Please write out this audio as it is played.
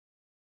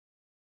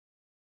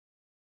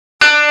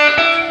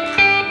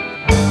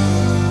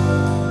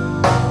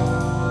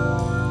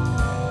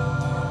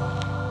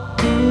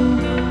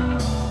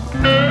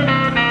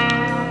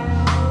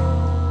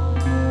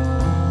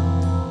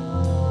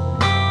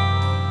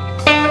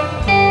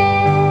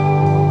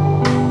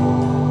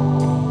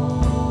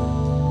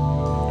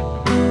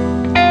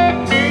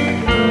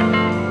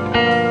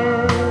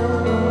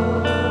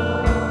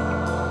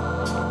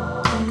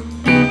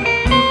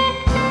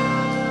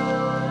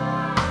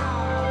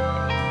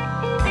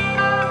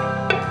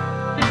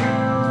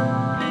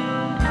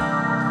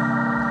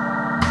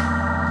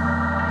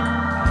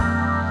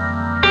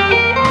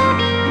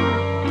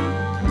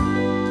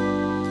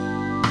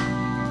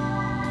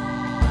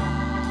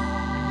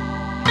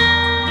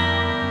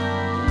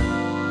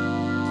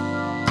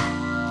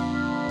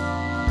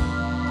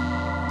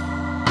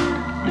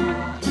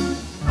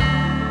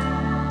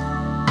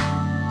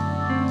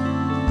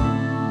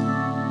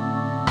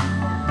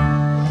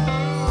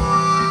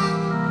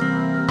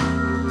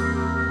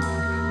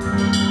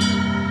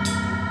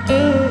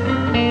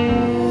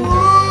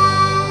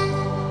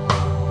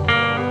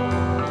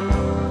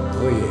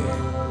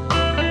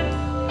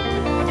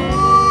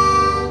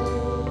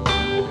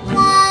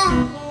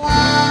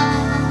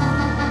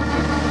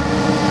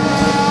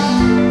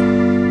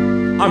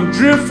I'm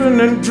drifting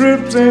and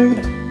drifting,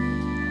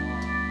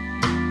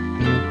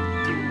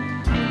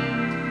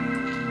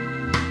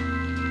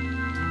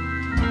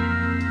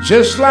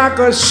 just like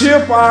a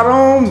ship out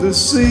on the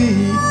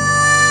sea.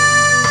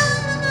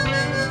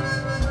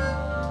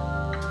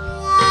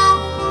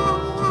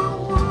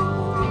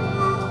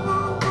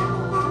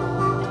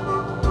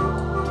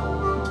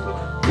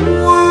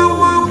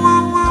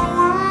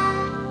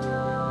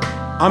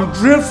 I'm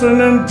drifting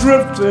and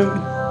drifting,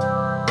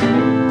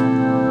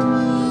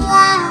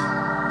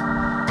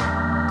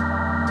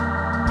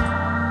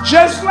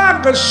 just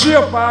like a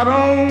ship out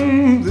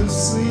on the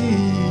sea.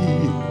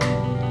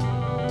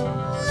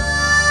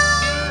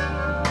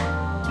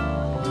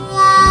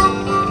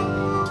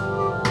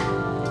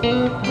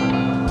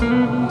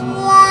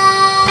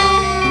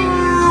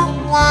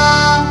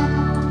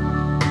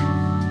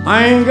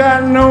 I ain't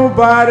got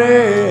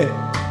nobody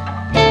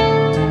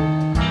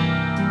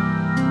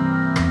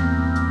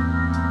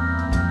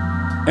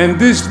in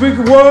this big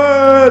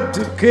world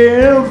to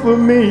care for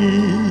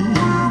me.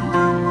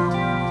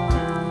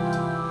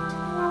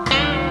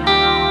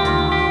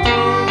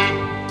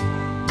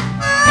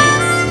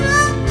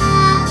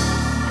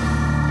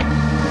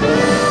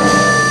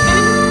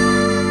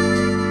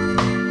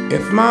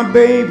 If my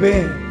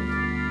baby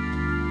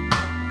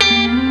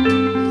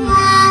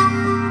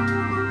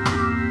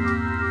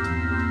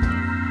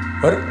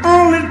would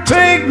only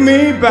take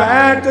me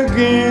back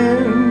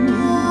again,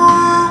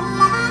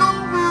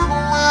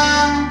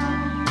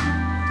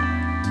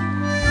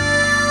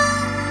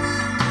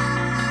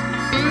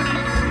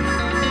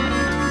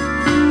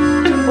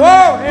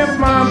 oh, if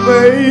my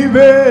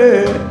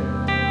baby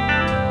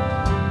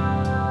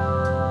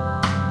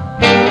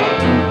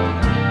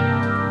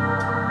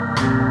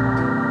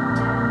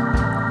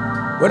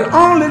would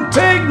only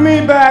take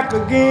me back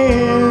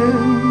again,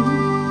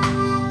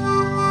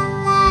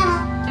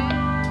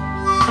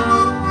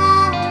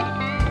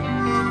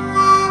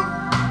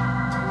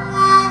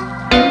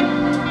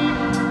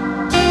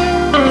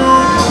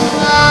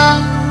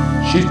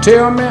 she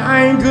tell me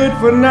I ain't good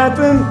for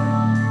nothing,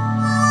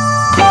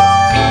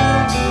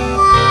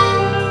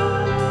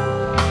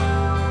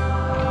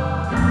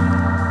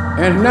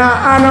 and now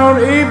I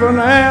don't even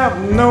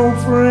have no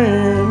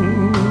friend.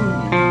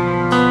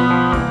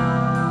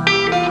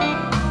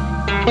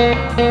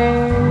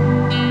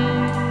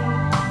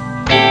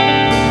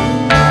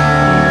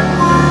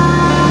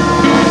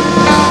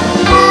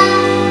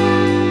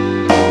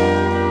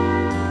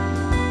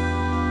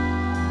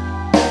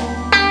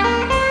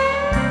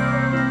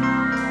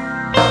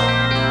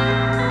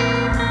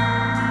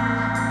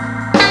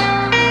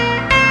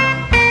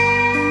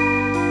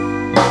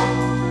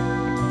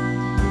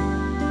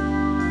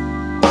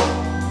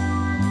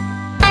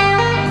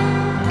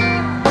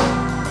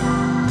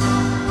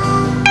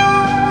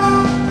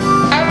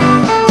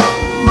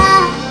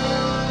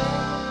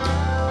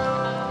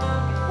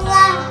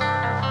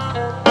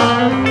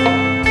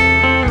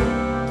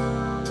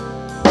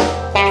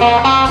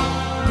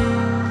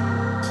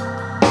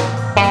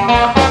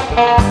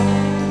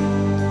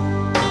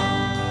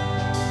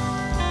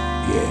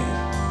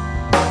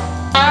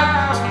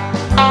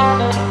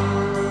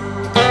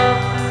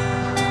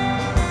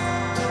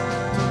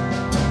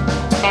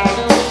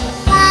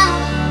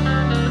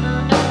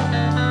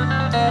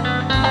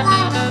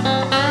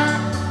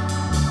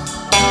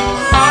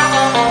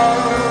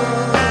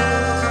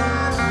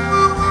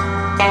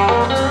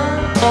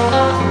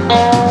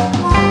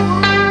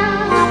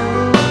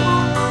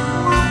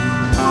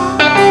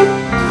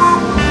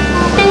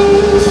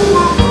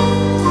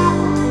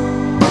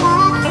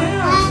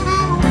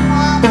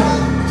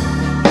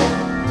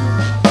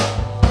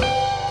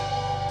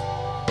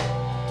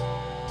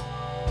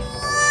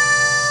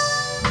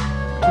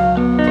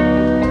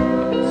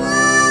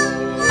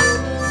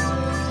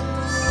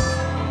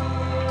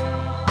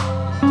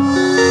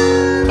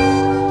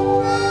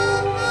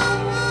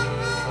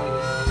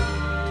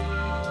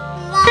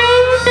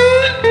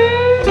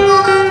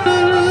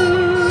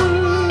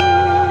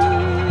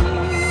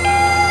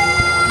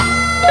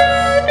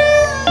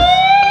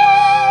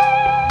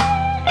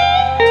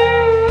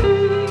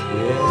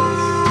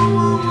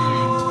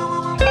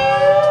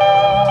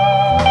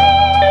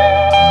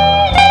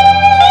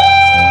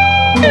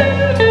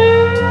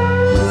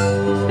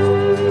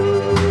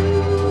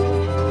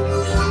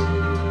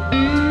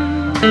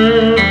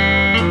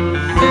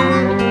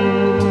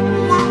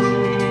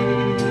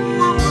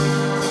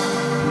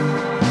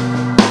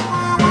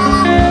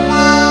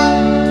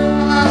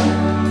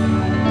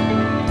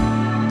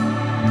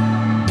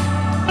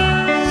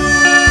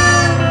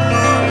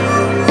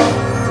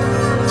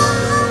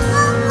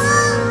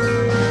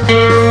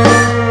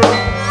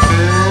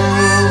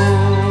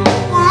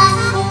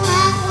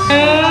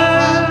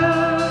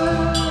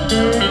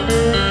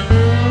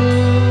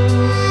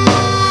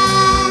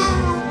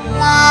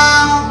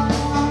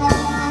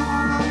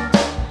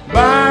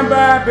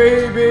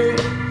 Baby,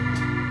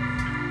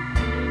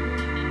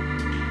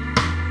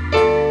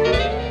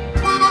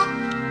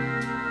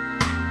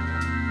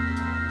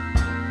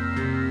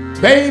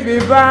 baby,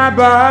 bye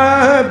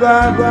bye,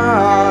 bye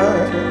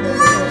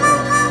bye.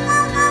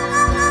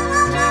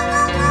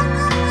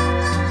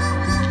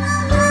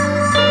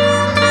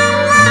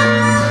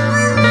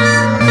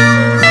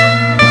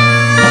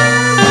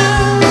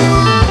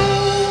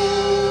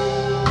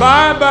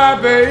 Bye-bye,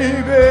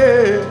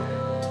 baby.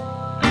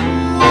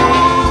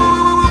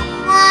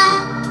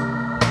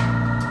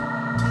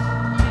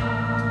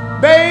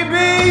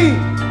 Baby,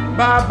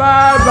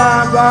 bye-bye,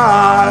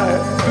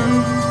 bye-bye.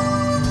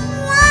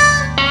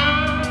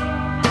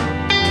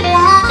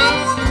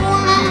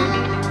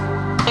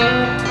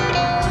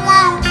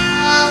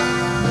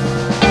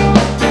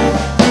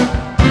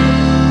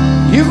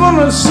 You're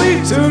gonna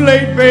sleep too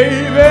late,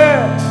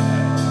 baby,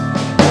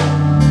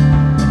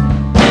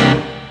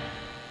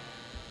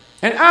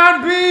 and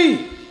I'll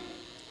be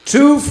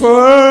too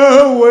far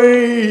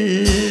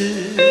away.